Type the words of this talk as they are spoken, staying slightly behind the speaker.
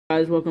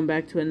Guys, welcome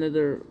back to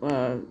another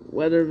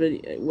weather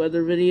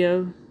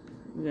video.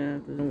 I'm gonna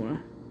have to, don't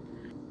wanna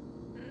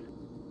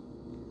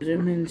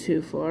zoom in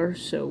too far.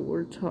 So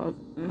we're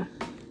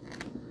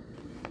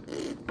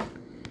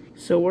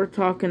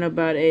talking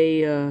about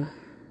a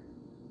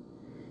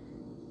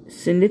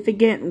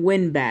significant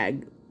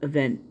windbag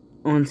event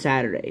on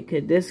Saturday.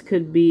 This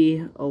could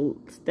be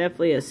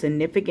definitely a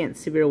significant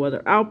severe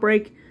weather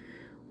outbreak.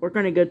 We're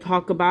gonna go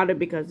talk about it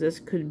because this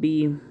could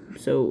be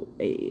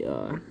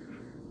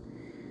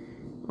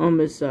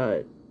almost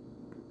a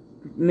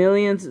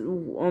million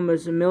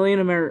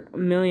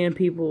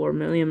people or a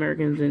million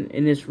Americans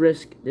in this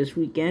risk this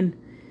weekend.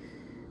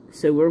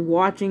 So we're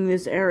watching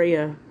this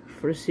area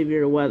for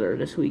severe weather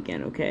this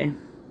weekend, okay?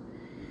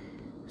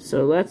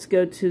 So let's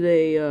go to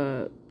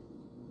the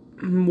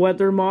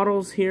weather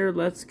models here.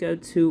 Let's go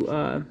to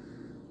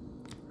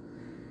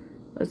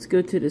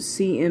the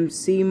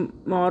CMC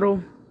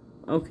model.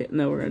 Okay,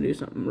 no, we're gonna do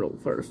something real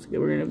first. Okay,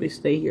 we're gonna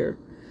stay here,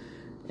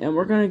 and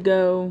we're gonna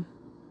go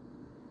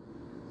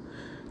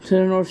to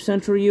the north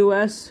central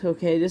U.S.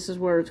 Okay, this is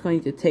where it's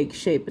going to take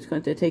shape. It's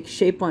going to take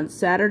shape on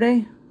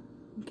Saturday.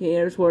 Okay,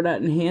 here's where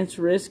that enhanced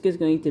risk is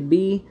going to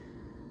be.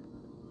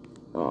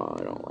 Oh,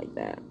 I don't like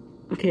that.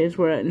 Okay, here's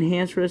where that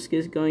enhanced risk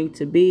is going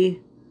to be.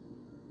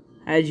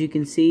 As you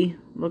can see,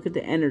 look at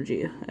the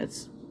energy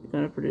that's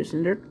going to produce.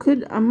 And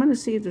I'm going to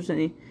see if there's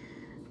any.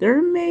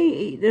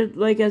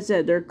 Like I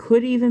said, there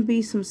could even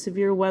be some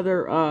severe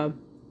weather.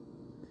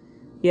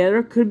 Yeah,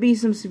 there could be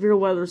some severe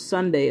weather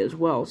Sunday as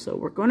well. So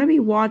we're going to be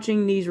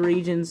watching these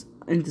regions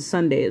into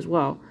Sunday as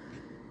well.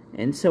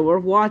 And so we're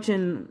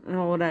watching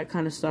all that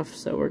kind of stuff.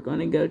 So we're going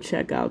to go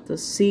check out the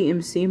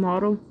CMC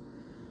model.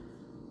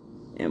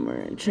 And we're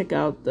going to check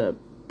out the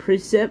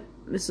precip.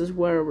 This is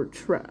where we're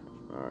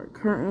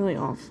currently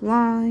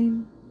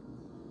offline.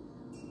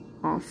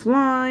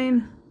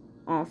 Offline.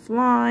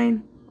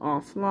 Offline.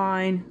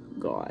 Offline.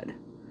 God.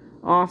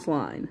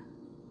 Offline.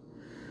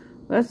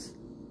 This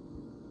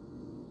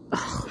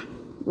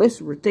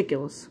is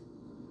ridiculous.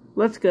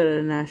 Let's go to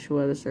the National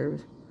Weather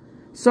Service.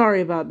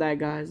 Sorry about that,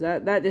 guys.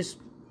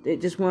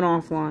 It just went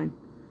offline.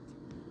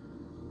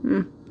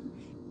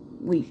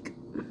 Weak.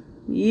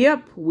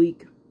 Yep,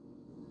 weak.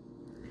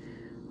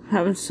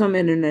 Having some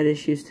internet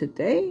issues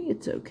today.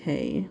 It's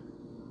okay.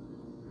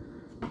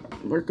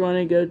 We're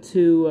going to go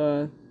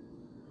to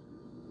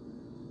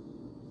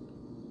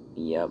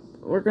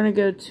we're going to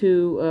go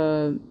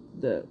to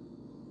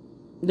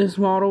this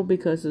model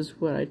because this is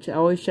what I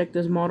always check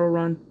this model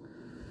run.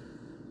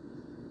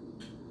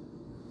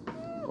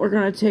 We're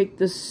going to take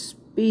the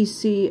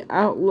species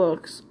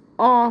outlooks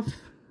off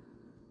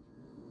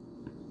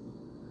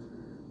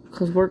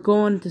because we're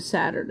going to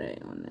Saturday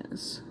on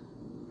this.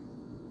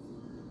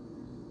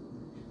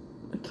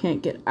 I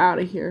can't get out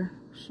of here,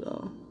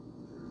 so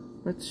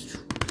let's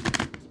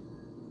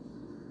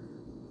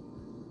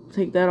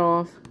take that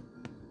off.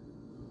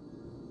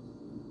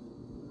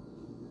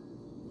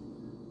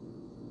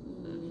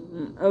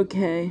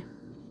 Okay.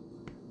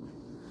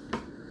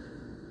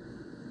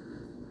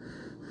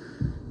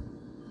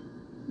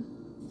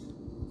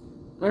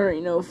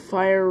 Alright, no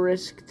fire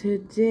risk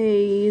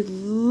today.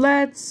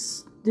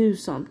 Let's do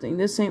something.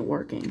 This ain't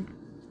working.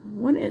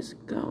 What is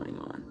going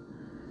on?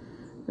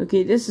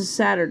 Okay, this is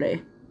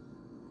Saturday.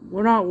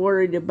 We're not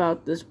worried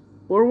about this.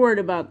 We're worried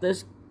about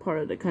this part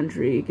of the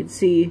country. You can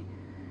see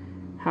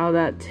how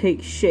that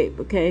takes shape,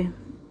 okay?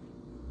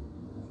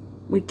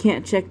 We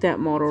can't check that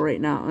model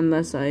right now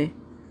unless I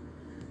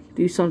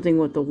do something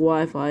with the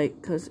Wi-Fi,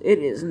 because it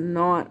is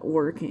not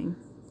working.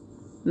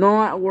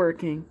 Not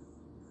working.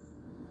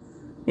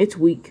 It's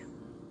weak.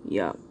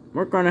 Yeah,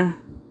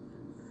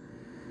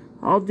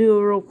 I'll do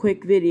a real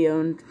quick video,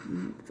 and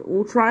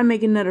we'll try and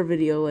make another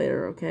video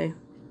later, okay?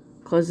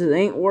 Because it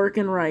ain't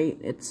working right.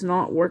 It's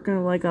not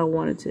working like I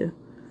wanted to.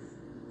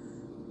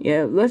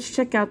 Yeah, let's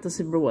check out the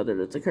severe weather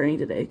that's occurring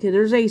today. Okay,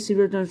 there's a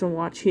severe thunderstorm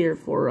watch here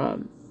for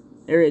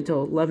area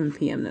till 11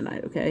 p.m.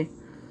 tonight, okay?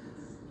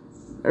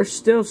 There's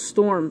still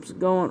storms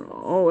going.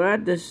 Oh,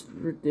 that just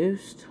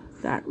reduced.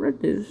 That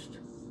reduced.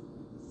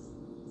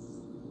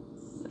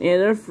 Yeah,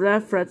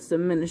 that fret's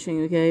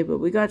diminishing, okay? But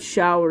we got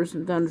showers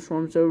and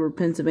thunderstorms over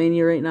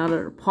Pennsylvania right now that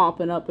are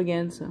popping up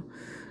again. So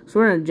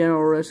we're in a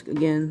general risk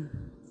again.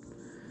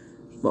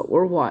 But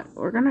we're what?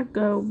 We're going to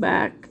go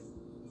back.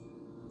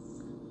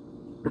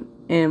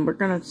 And we're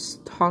going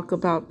to talk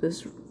about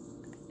this.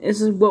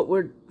 This is what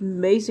we're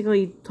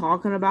basically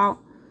talking about.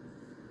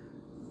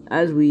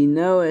 As we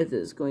know, it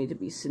is going to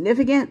be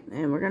significant,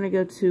 and we're going to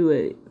go to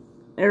an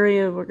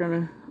area,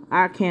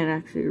 I can't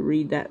actually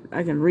read that,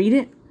 I can read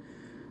it,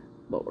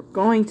 but we're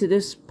going to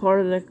this part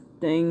of the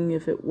thing,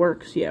 if it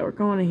works. Yeah, we're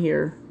going to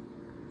here,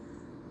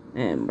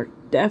 and we're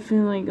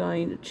definitely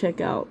going to check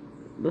out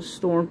the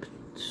storm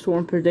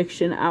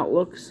prediction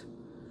outlooks,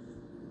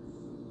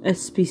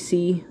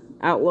 SPC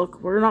outlook.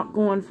 We're not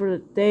going for the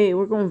day,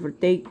 we're going for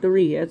day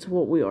 3, that's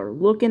what we are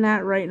looking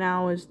at right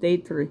now is day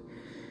 3.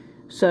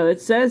 So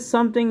it says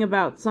something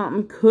about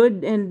something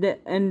could end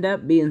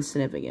up being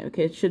significant.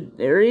 Okay,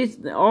 there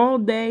is all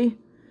day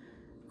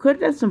could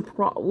have some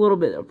little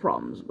bit of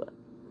problems,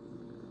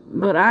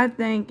 but I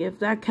think if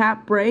that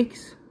cap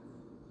breaks,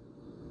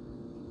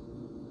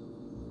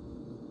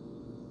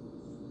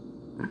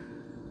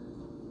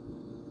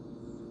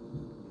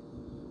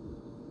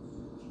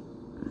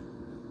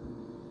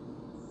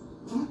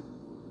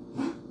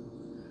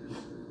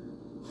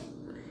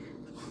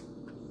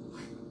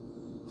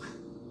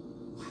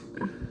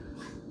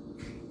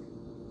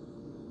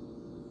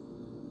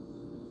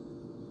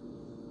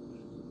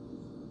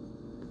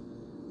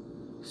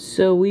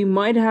 so we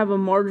might have a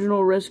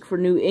marginal risk for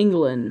New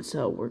England.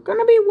 So we're going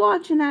to be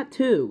watching that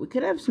too. We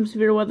could have some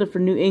severe weather for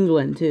New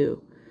England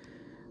too.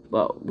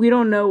 But we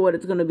don't know what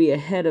it's going to be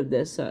ahead of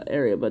this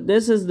area. But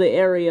this is the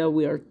area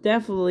we are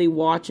definitely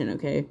watching,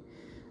 okay?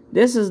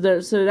 This is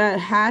so that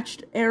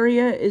hatched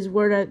area is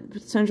where that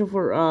potential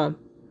for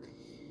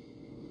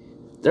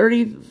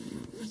 30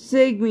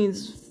 sig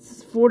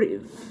means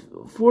 30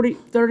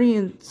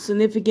 and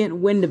significant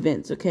wind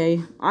events, okay?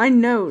 I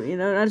know,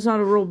 that's not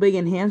a real big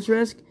enhanced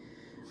risk.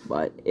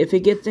 But if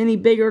it gets any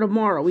bigger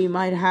tomorrow, we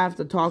might have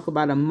to talk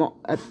about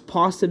a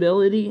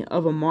possibility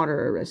of a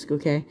moderate risk,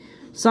 okay?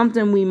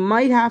 Something we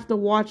might have to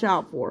watch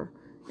out for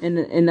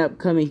in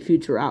upcoming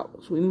future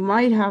outlooks. We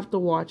might have to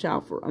watch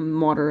out for a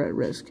moderate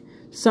risk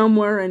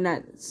somewhere in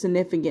that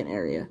significant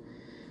area.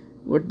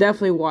 We're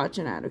definitely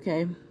watching that,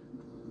 okay?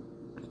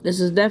 This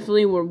is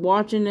definitely, we're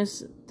watching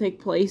this take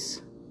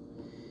place.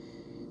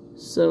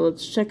 So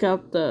let's check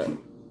out the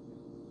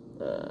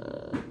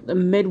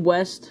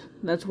Midwest.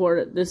 That's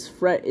where this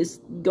fret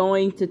is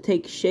going to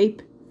take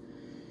shape.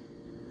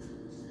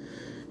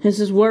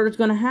 This is where it's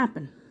going to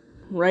happen.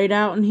 Right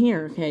out in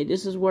here, okay?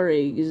 This is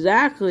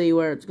exactly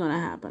where it's going to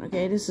happen,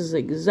 okay? This is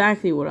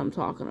exactly what I'm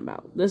talking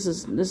about.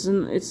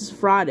 It's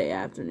Friday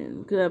afternoon.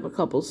 We could have we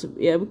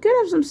could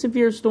have some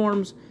severe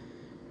storms.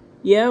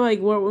 Yeah,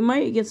 like we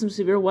might get some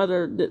severe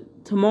weather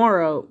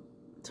tomorrow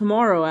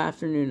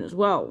afternoon as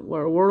well.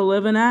 Where we're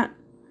living at.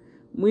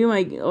 We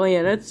might,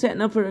 that's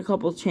setting up for a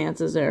couple of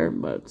chances there.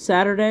 But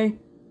Saturday,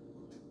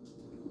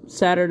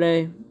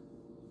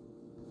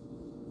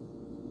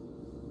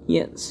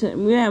 yeah,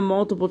 we have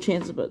multiple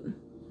chances, but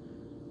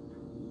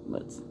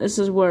this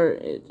is where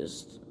it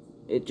just,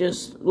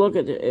 look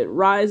at it. It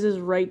rises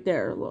right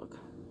there, look.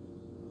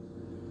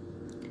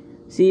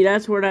 See,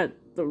 that's where that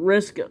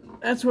risk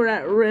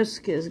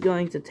is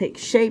going to take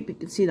shape. You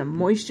can see the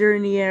moisture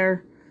in the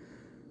air.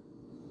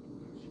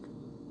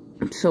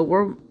 So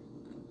we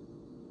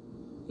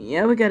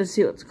got to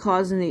see what's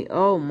causing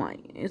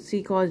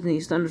causing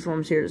these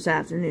thunderstorms here this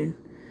afternoon.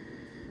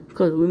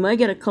 Because we might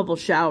get a couple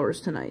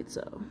showers tonight,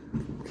 so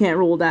can't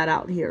rule that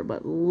out here.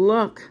 But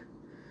look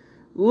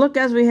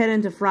as we head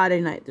into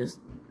Friday night. Just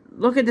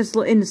look at this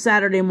into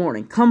Saturday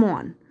morning. Come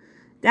on,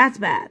 that's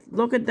bad.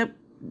 Look at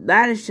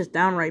that is just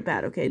downright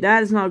bad. Okay,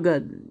 that is not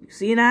good.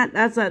 See that?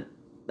 That's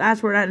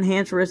where that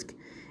enhanced risk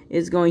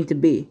is going to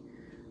be.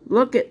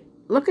 Look at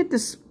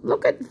this.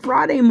 Look at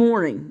Friday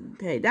morning.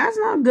 Okay, that's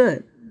not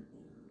good.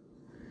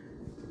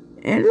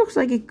 And it looks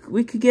like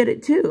we could get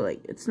it too.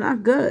 Like, it's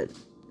not good.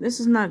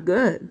 This is not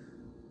good.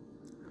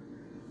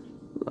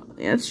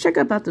 Yeah, let's check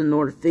about the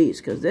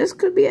northeast, because this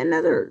could be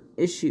another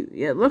issue.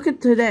 Yeah, look at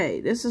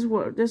today. This is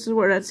where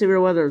that severe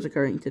weather is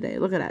occurring today.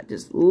 Look at that.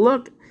 Just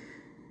look,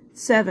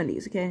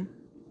 70s. Okay.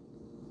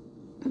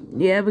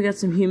 Yeah, we got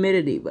some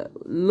humidity,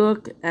 but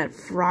look at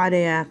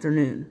Friday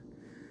afternoon.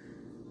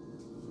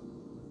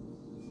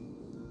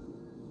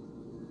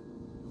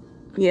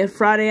 Yeah,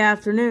 Friday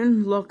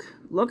afternoon. Look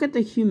at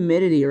the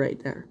humidity right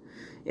there.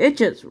 It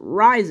just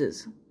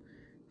rises.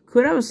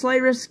 Could have a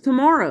slight risk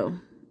tomorrow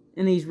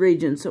in these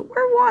regions. So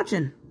we're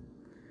watching.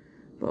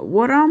 But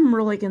what I'm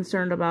really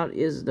concerned about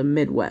is the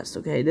Midwest.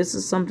 Okay, this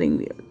is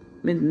something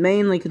we're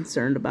mainly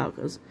concerned about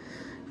because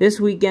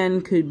this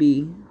weekend could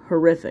be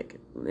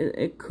horrific.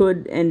 It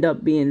could end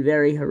up being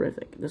very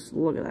horrific. Just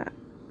look at that.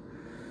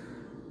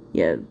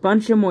 Yeah,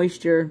 bunch of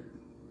moisture.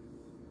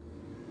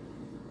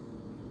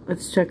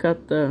 Let's check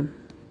out the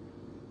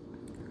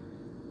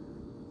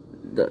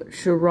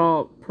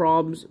Chirac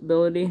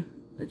probability.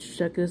 Let's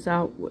check this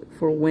out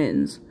for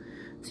winds.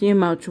 See how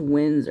much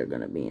winds are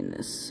going to be in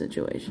this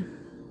situation.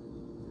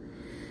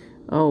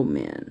 Oh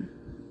man,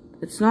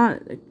 it's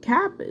not a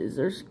cap.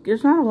 There's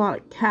not a lot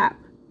of cap.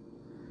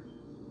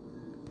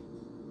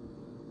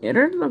 Yeah,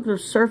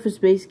 there's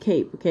surface-based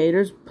cape. Okay,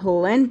 there's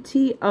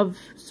plenty of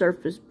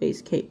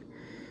surface-based cape.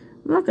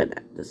 Look at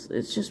that.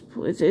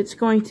 It's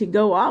going to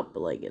go up.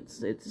 Like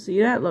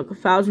see that? Look,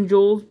 1,000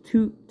 joules,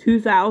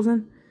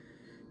 2,000.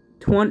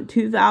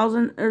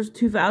 2,000, there's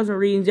 2,000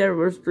 readings there,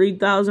 there's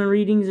 3,000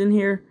 readings in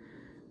here.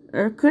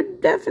 There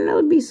could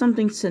definitely be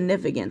something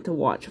significant to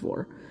watch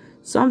for.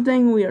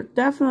 Something we are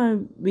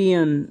definitely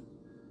being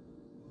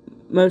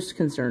most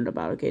concerned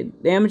about, okay?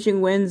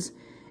 Damaging winds,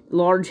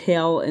 large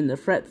hail, and the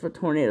threat for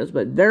tornadoes,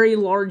 but very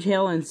large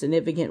hail and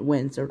significant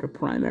winds are the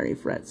primary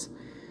threats.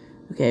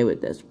 Okay,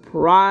 with this,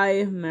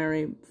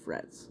 primary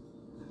threats.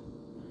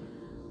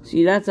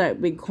 See, that's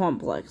that big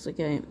complex,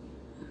 okay?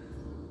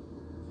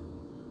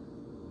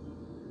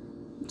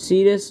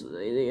 See this?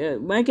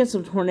 Might get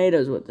some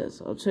tornadoes with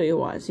this. I'll tell you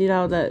why. See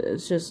how that,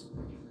 it's just,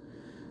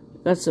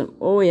 got some,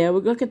 oh yeah,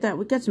 we look at that.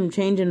 We got some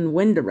change in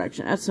wind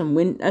direction. That's some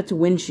wind, that's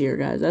wind shear,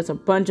 guys. That's a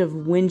bunch of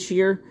wind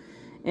shear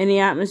in the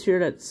atmosphere.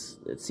 That's,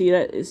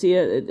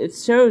 it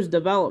shows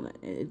development.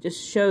 It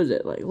just shows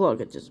it. Like, look,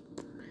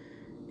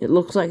 it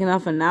looks like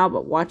nothing now,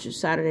 but watch it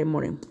Saturday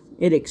morning.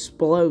 It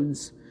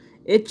explodes.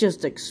 It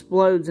just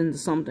explodes into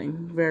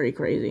something very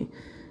crazy.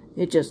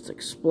 It just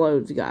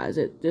explodes, guys.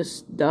 It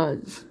just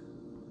does.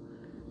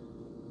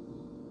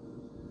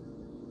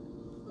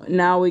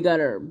 Now we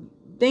got our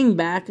thing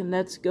back, and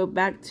let's go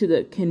back to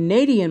the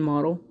Canadian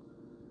model.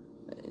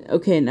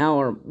 Okay, now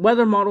our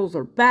weather models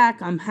are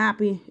back. I'm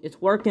happy.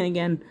 It's working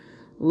again.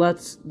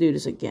 Let's do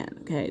this again.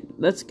 Okay,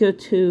 let's go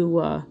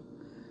to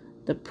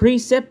the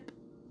precip.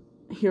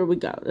 Here we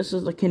go. This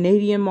is the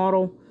Canadian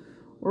model.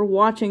 We're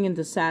watching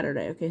into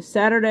Saturday. Okay,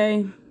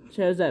 Saturday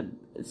shows that.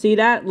 See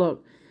that?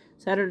 Look.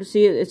 Saturday,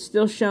 see it, it's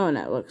still showing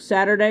that. Look,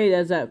 Saturday,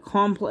 there's that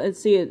complex.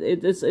 See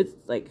it's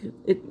like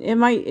it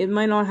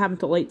might not happen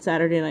till late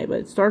Saturday night, but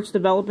it starts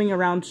developing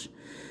around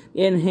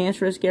the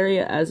enhanced risk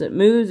area as it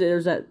moves.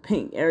 There's that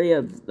pink area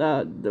of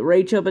the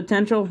Dercho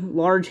potential,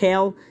 large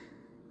hail.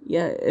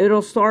 Yeah,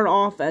 it'll start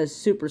off as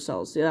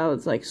supercells. See how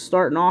it's like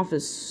starting off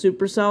as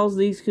supercells.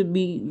 These could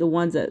be the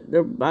ones that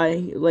they're by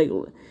like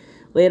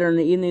later in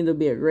the evening. There'll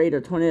be a greater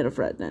tornado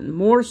threat. Then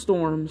more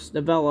storms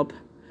develop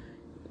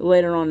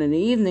later on in the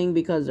evening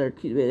because there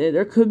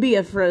could be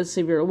a threat of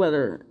severe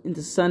weather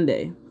into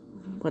Sunday.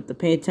 What to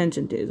pay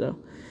attention to, though.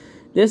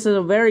 This is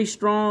a very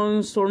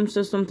strong storm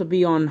system to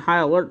be on high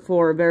alert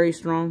for. Very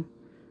strong.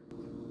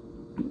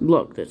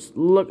 Look,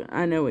 look.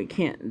 I know we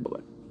can't,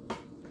 but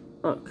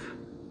look.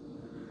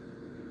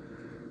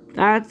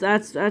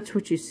 That's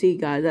what you see,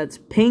 guys. That's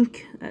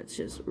pink. That's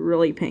just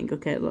really pink.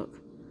 Okay, look.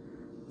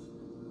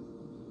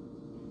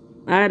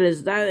 That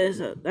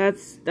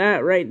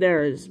right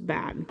there is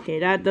bad. Okay,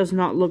 that does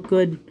not look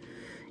good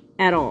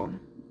at all.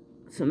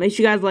 So make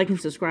sure you guys like and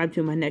subscribe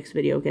to my next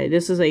video. Okay,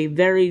 this is a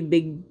very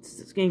big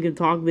Skink and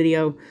Talk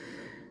video.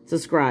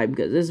 Subscribe,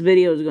 because this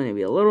video is going to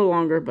be a little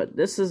longer, but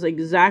this is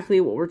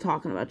exactly what we're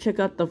talking about. Check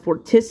out the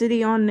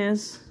vorticity on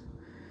this.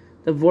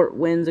 The vort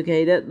winds.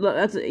 Okay,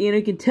 that's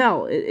you can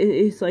tell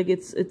it's like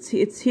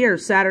it's here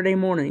Saturday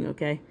morning.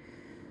 Okay.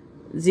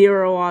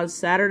 0 odds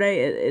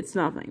Saturday, it's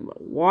nothing.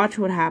 But watch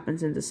what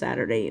happens into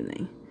Saturday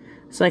evening.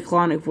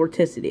 Cyclonic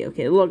vorticity,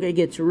 okay? Look, it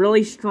gets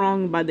really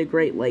strong by the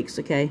Great Lakes,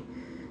 okay?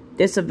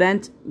 This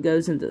event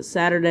goes into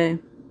Saturday,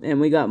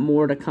 and we got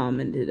more to come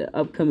into the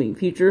upcoming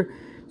future.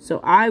 So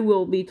I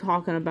will be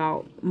talking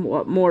about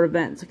more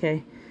events,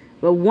 okay?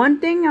 But one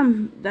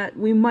thing that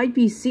we might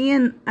be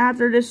seeing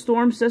after this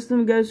storm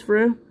system goes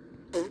through,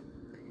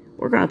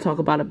 we're going to talk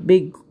about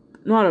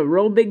not a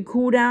real big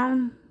cool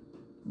down,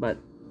 but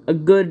a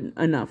good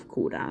enough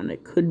cooldown.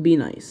 It could be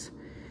nice.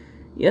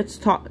 Let's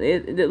talk.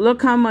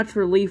 Look how much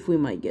relief we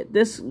might get.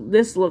 This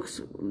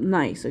looks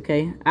nice.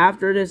 Okay,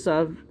 after this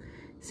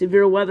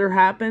severe weather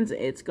happens,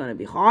 it's gonna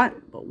be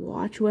hot. But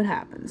watch what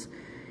happens.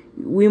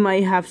 We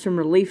might have some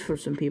relief for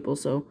some people.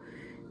 So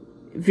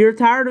if you're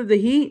tired of the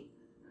heat,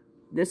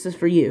 this is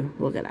for you.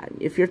 Look at that.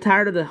 If you're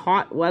tired of the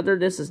hot weather,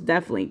 this is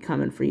definitely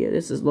coming for you.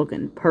 This is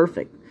looking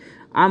perfect.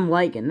 I'm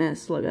liking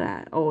this. Look at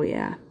that. Oh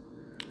yeah.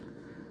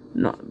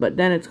 No, but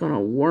then it's going to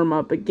warm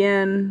up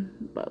again.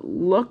 But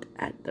look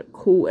at the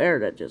cool air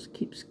that just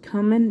keeps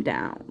coming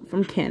down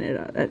from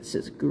Canada. That's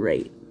just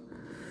great.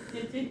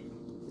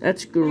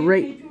 That's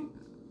great.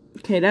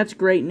 Okay, that's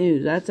great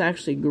news. That's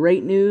actually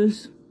great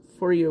news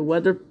for your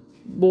weather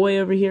boy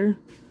over here.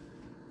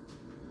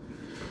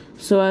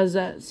 So as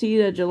that, see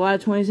that July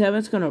 27th,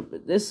 it's gonna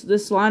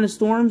this line of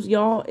storms,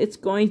 y'all. It's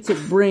going to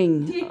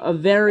bring a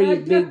very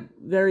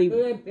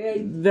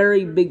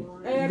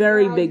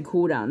big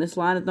cool down. This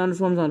line of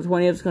thunderstorms on the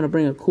 20th is going to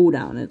bring a cool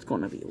down. It's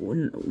going to be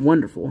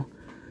wonderful.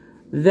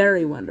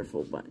 Very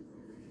wonderful. But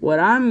what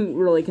I'm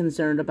really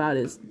concerned about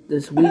is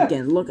this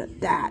weekend. Look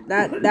at that.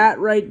 That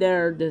right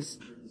there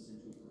just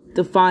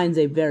defines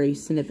a very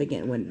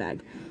significant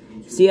windbag.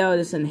 See how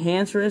this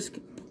enhanced risk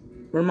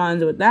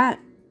reminds with that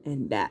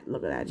and that.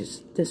 Look at that.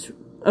 Just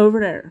over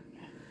there.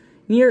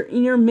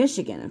 Near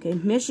Michigan, okay?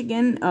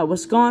 Michigan,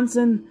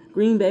 Wisconsin,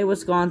 Green Bay,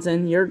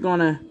 Wisconsin. You're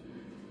gonna,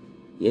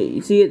 yeah,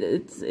 you see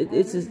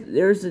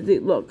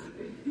it. Look,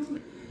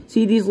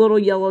 see these little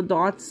yellow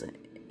dots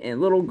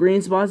and little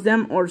green spots.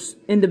 Them are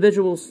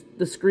individual,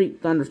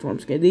 discrete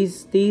thunderstorms. Okay,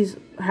 these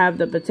have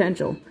the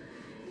potential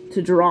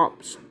to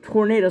drop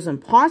tornadoes,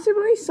 and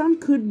possibly some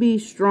could be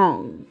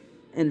strong.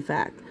 In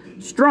fact,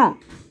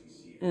 strong,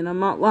 and I'm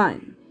not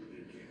lying.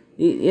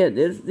 Yeah,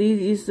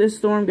 this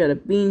storm got a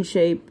bean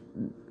shape.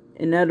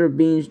 Another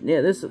bean,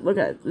 yeah, look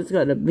at it, it's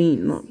got a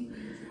bean, look.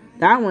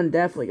 That one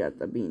definitely got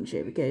the bean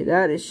shape, okay,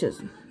 that is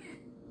just,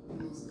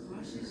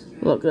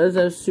 look, there's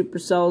those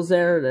supercells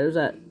there, there's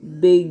that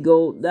big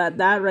gold, that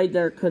right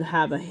there could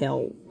have a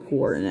hail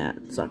core in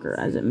that sucker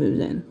as it moves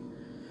in.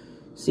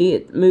 See,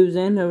 it moves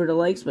in over the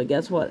lakes, but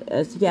guess what,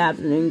 as the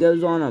afternoon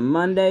goes on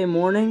Monday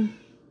morning,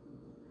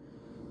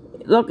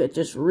 look, it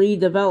just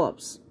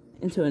redevelops,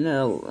 into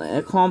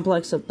a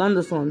complex of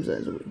thunderstorms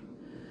as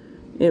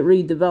it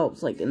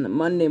redevelops. Like in the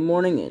Monday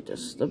morning, it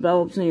just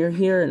develops in your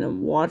here, and a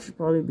watch will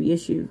probably be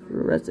issued for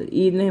the rest of the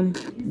evening.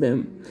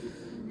 Boom.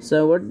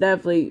 So we're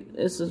definitely,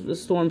 this is the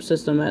storm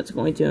system that's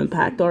going to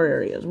impact our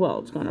area as well.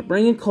 It's going to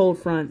bring a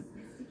cold front.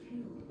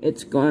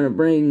 It's going to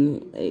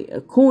bring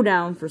a cool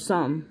down for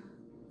some.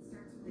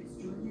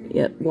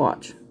 Yet,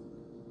 watch.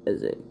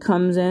 As it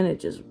comes in, it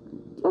just,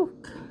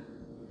 look.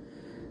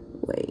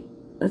 Wait,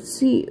 let's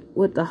see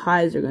what the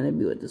highs are going to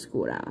be with this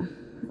cool down.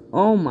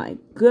 Oh my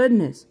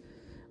goodness.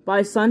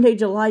 By Sunday,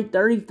 July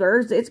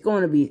 31st, it's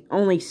going to be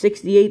only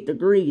 68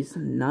 degrees.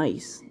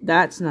 Nice.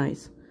 That's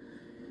nice.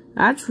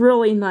 That's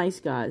really nice,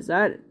 guys.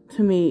 That,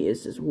 to me,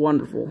 is just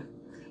wonderful.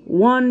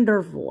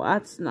 Wonderful.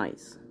 That's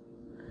nice.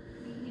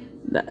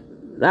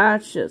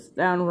 That's just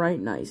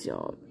downright nice,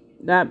 y'all.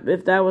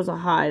 If that was a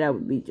high, that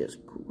would be just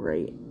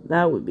great.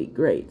 That would be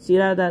great. See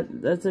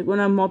that's like we're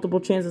gonna have multiple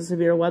chances of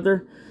severe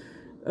weather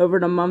over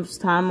the month's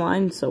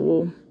timeline.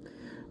 So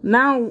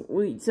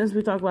since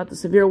we talked about the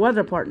severe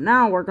weather part,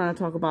 now we're gonna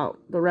talk about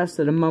the rest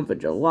of the month of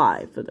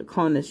July for the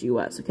colonists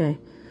U.S. Okay,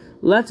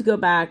 let's go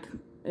back.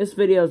 This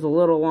video is a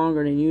little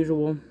longer than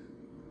usual.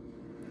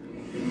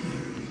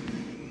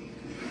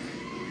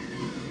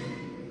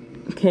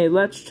 Okay,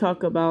 let's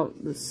talk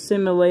about the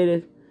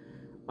simulated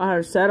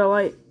our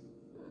satellite.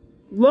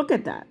 Look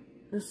at that.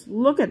 Just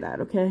look at that,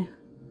 okay?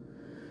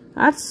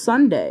 That's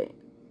Sunday.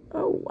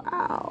 Oh,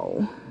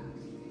 wow.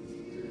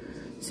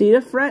 See,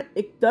 the fret,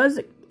 it does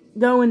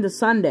go into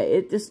Sunday.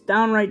 It just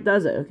downright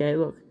does it, okay?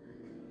 Look.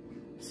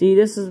 See,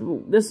 this is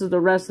the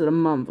rest of the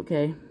month,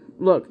 okay?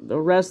 Look, the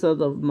rest of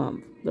the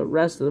month. The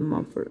rest of the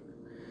month for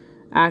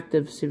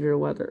active severe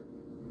weather.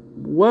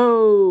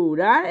 Whoa,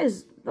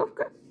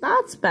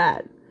 that's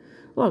bad.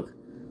 Look.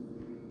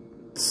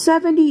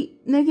 70,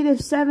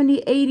 negative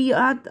 70, 80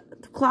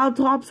 cloud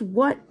tops.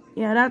 What?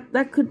 Yeah,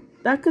 that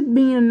could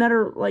mean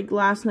another, like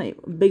last night,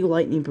 big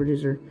lightning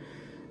producer.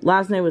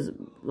 Last night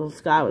the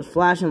sky was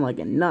flashing like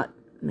a nut.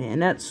 Man,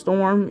 that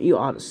storm, you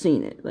ought to have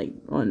seen it. Like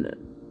on the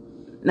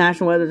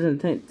National Weather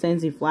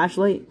Intensity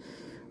flashlight.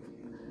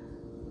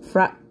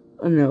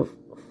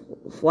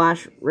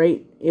 Flash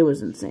rate, it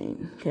was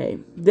insane. Okay,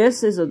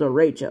 this is a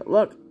derecho.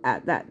 Look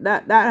at that.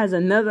 That's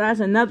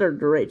another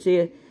derecho.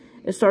 See,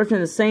 it starts in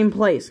the same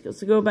place.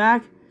 Let's go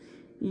back.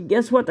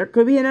 Guess what? There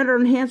could be another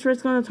enhanced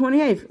risk on the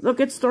 28th. Look,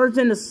 it starts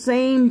in the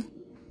same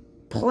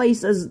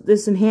place as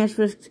this enhanced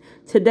risk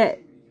today,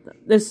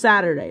 this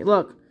Saturday.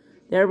 Look,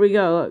 there we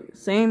go. Look,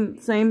 same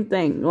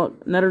thing.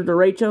 Look, another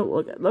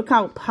derecho. Look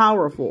how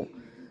powerful.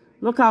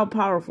 Look how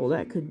powerful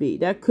that could be.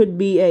 That could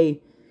be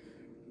a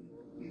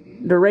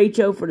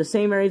derecho for the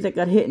same areas that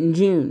got hit in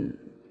June.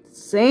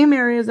 Same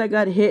areas that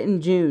got hit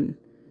in June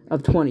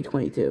of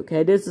 2022.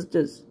 Okay, this is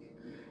just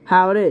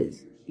how it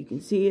is. You can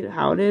see it,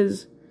 how it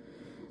is,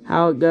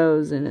 how it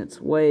goes, and it's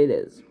the way it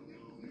is.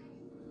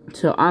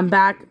 So I'm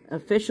back,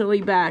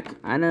 officially back.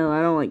 I know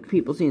I don't like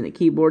people seeing the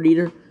keyboard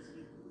either,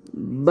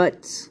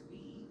 but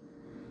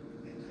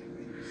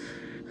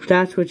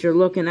that's what you're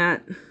looking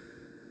at.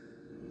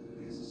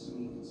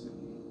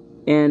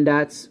 And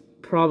that's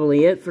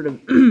probably it for the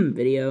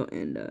video.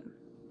 And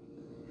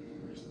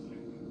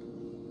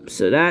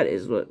so that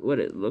is what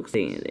it looks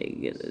like. They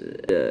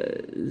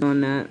get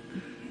on that.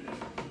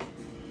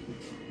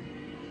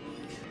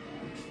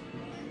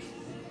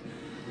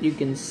 You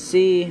can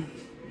see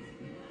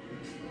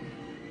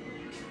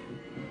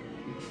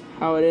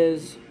how it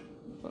is.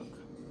 Look.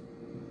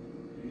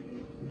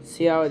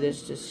 See how it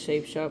is just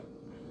shapes up.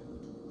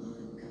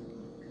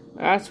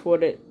 That's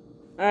what it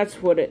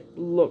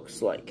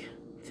looks like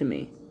to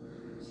me.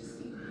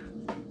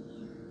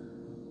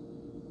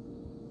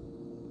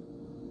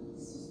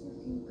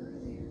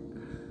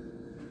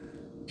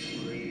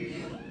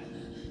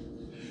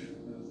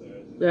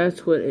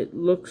 That's what it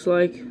looks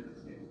like.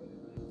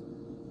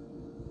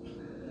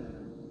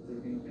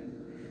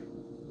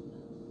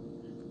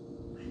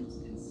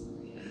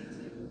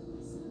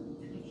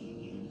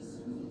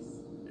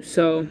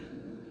 So,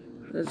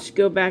 let's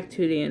go back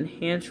to the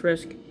enhanced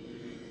risk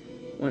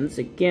once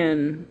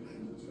again.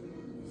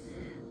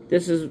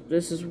 This is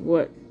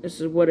what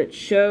it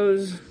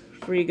shows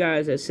for you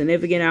guys, a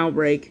significant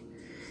outbreak,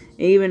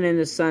 even in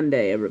the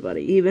Sunday,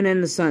 everybody. Even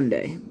in the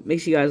Sunday. Make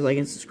sure you guys like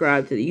and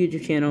subscribe to the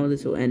YouTube channel.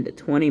 This will end at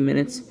 20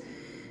 minutes.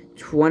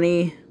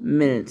 20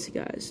 minutes,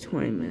 guys.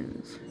 20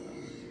 minutes.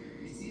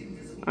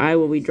 I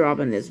will be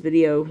dropping this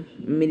video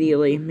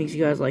immediately. Make sure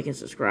you guys like and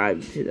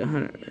subscribe to the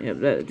 100. Yep,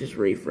 that just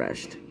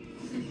refreshed.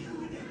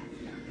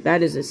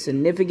 That is a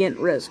significant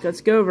risk. Let's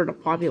go over the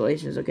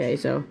populations, okay?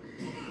 So,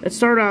 let's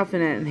start off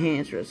in that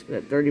enhanced risk,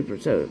 that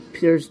 30%.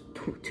 There's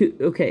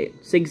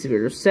sig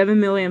severe. There's 7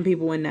 million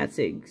people in that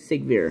sig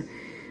severe.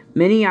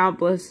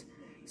 Minneapolis,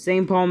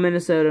 St. Paul,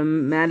 Minnesota,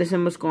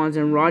 Madison,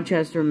 Wisconsin,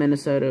 Rochester,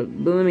 Minnesota,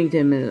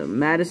 Bloomington, Minnesota,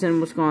 Madison,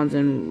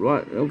 Wisconsin.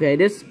 Okay,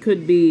 this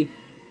could be.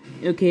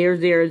 Okay, here's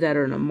the areas that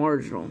are in a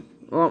marginal.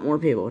 A lot more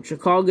people.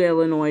 Chicago,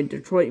 Illinois,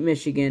 Detroit,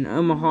 Michigan,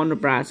 Omaha,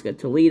 Nebraska,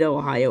 Toledo,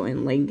 Ohio,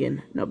 and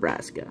Lincoln,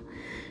 Nebraska.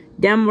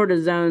 Them were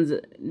the zones.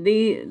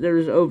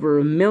 There's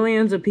over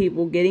millions of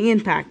people getting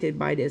impacted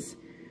by this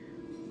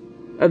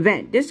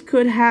event. This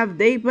could have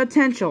the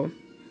potential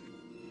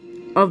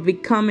of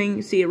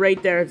becoming, see it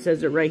right there, it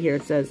says it right here,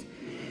 it says,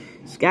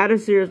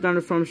 scattered serious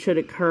thunderstorms should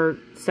occur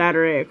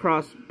Saturday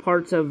across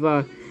parts of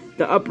the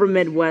upper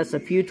Midwest. A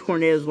few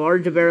tornadoes,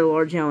 very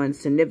large hail, and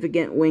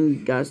significant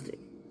wind gusts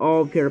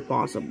all appear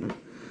possible.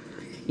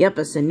 Yep,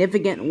 a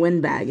significant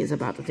windbag is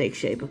about to take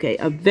shape, okay?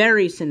 A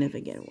very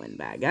significant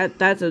windbag.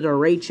 That's a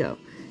derecho.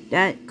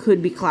 That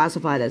could be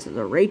classified as a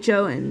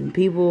derecho, and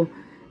people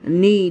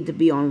need to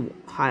be on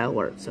high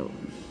alert. So,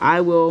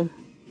 I will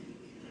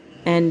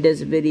end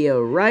this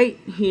video right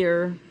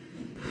here,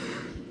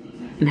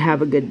 and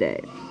have a good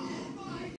day.